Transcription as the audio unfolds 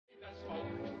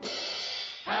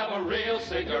Have a real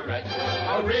cigarette,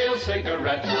 a real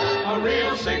cigarette, a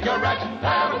real cigarette.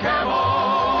 Have a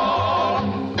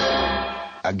Camel.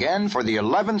 Again, for the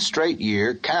 11th straight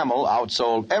year, Camel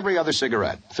outsold every other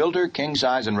cigarette, filter, king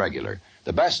size, and regular.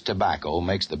 The best tobacco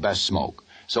makes the best smoke.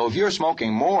 So if you're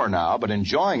smoking more now but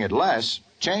enjoying it less,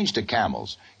 change to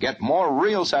Camels. Get more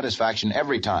real satisfaction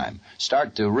every time.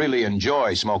 Start to really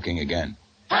enjoy smoking again.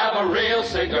 Have a real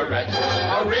cigarette,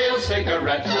 a real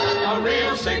cigarette, a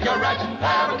real cigarette.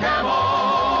 Have a Camel.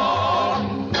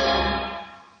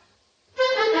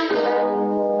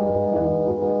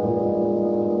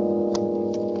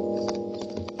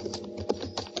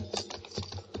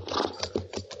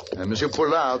 Monsieur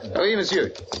Poulard. Oui,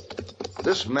 monsieur.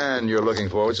 This man you're looking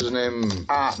for, what's his name?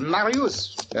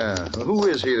 Marius. Yeah. Who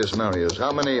is he, this Marius?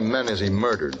 How many men has he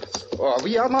murdered? Oh,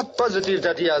 we are not positive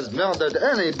that he has murdered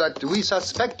any, but we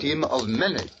suspect him of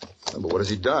many. But what has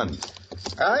he done?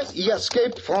 He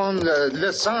escaped from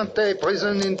Le Santé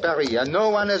prison in Paris, and no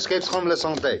one escapes from Le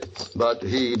Santé. But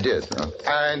he did, huh?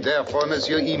 And therefore,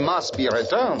 monsieur, he must be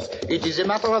returned. It is a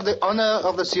matter of the honor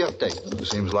of the Sûreté.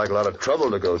 Seems like a lot of trouble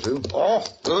to go to. Oh,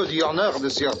 the honor of the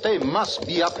Sûreté must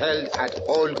be upheld at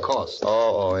all costs.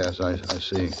 Oh, yes, I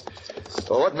see.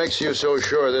 Well, what makes you so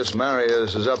sure this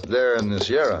Marius is up there in the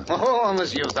Sierra? Oh,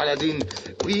 Monsieur Paladin,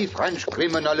 we French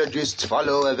criminologists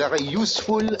follow a very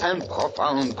useful and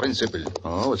profound principle.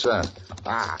 Oh, what's that?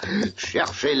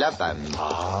 Cherchez la femme.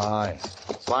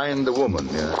 Find the woman,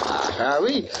 yeah.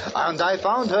 Oui, and I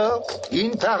found her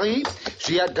in Paris.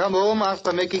 She had come home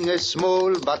after making a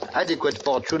small but adequate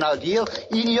fortune out here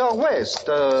in your West,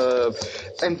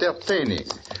 entertaining.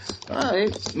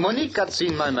 Monique had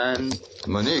seen my man.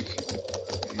 Monique?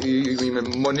 You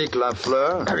mean Monique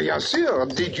Lafleur? Bien sûr.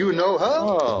 Did you know her?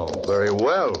 Oh, very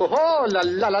well. Oh, la.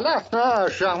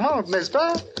 Charmante, n'est-ce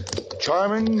pas?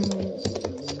 Charming?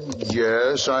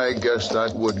 Yes, I guess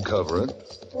that would cover it.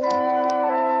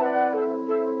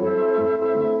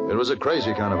 It was a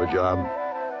crazy kind of a job.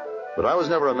 But I was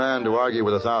never a man to argue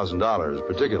with $1,000,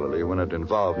 particularly when it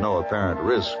involved no apparent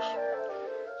risks.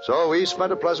 So we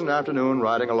spent a pleasant afternoon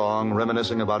riding along,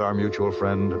 reminiscing about our mutual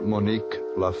friend, Monique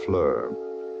Lafleur.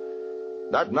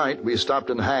 That night, we stopped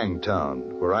in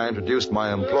Hangtown, where I introduced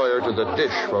my employer to the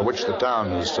dish for which the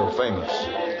town is so famous.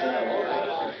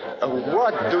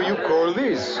 What do you call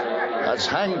this? That's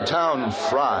Hangtown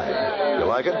Fry. You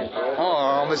like it?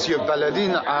 Oh, Monsieur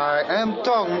Paladin, I am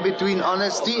torn between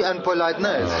honesty and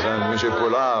politeness. Then, Monsieur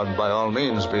Poulard, by all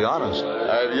means, be honest.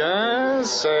 Eh bien,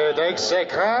 c'est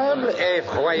exécrable,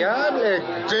 effroyable et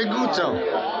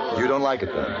dégoûtant. You don't like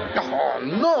it, then? Oh,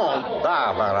 no,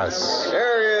 barbarous.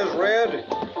 There he is, Red.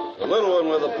 The little one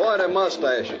with the pointed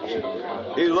mustaches.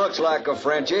 He looks like a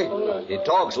Frenchie. He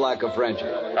talks like a Frenchie.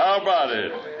 How about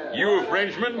it? You a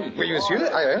Frenchman? Oui,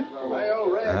 monsieur, I am.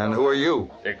 And who are you?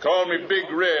 They call me Big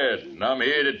Red, and I'm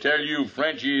here to tell you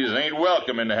Frenchies ain't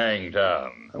welcome in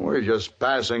Hangtown. We're just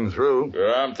passing through.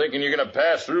 I'm thinking you're going to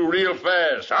pass through real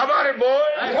fast. How about it, boys?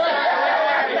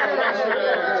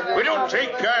 We don't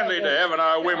take kindly to having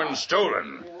our women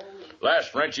stolen.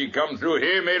 Last Frenchie come through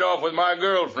here made off with my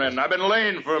girlfriend. I've been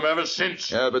laying for him ever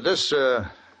since. Yeah, but this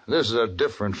is a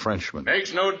different Frenchman.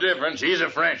 Makes no difference. He's a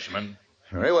Frenchman.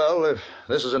 Very well. If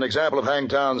this is an example of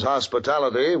Hangtown's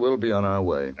hospitality, we'll be on our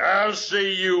way. I'll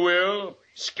say you will.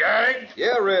 Skag?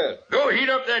 Yeah, Red. Go heat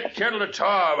up that kettle of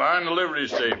tar behind the livery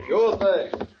stable. Sure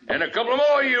thing. And a couple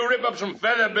more of you rip up some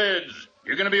feather beds.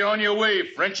 You're going to be on your way,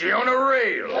 Frenchie, on a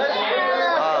rail.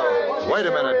 Wait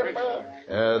a minute.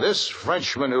 This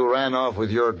Frenchman who ran off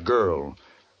with your girl,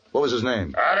 what was his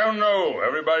name? I don't know.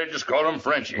 Everybody just called him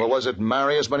Frenchie. Well, was it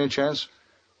Marius by any chance?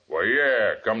 Well,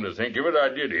 yeah, come to think of it, I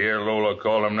did hear Lola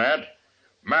call him that.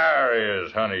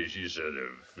 Marius, honey, she said, a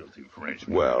filthy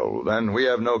Frenchman. Well, then we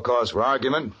have no cause for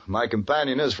argument. My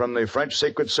companion is from the French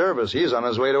Secret Service. He's on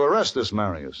his way to arrest this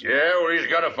Marius. Yeah, well, he's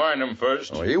got to find him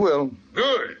first. Oh, he will.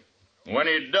 Good. When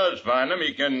he does find him,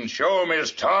 he can show him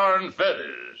his tar and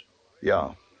feathers.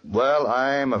 Yeah. Well,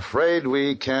 I'm afraid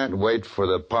we can't wait for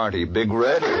the party, Big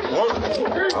Red.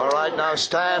 All right, now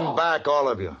stand back, all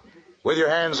of you. With your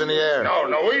hands in the air. No,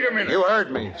 wait a minute. You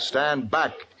heard me. Stand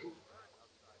back.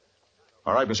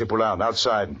 All right, Monsieur Poulard,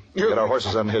 outside. Get our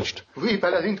horses unhitched. Oui,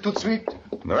 Paladin, tout de suite.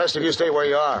 And the rest of you stay where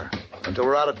you are until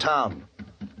we're out of town.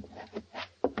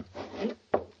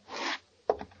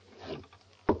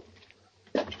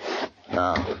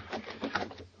 Now,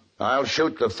 I'll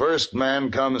shoot the first man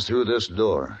comes through this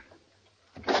door.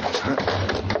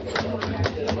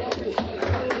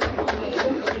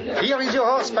 Here is your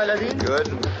horse, Paladin. Good.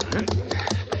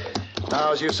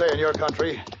 Now, as you say in your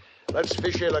country, let's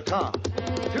ficher le camp.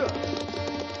 Sure.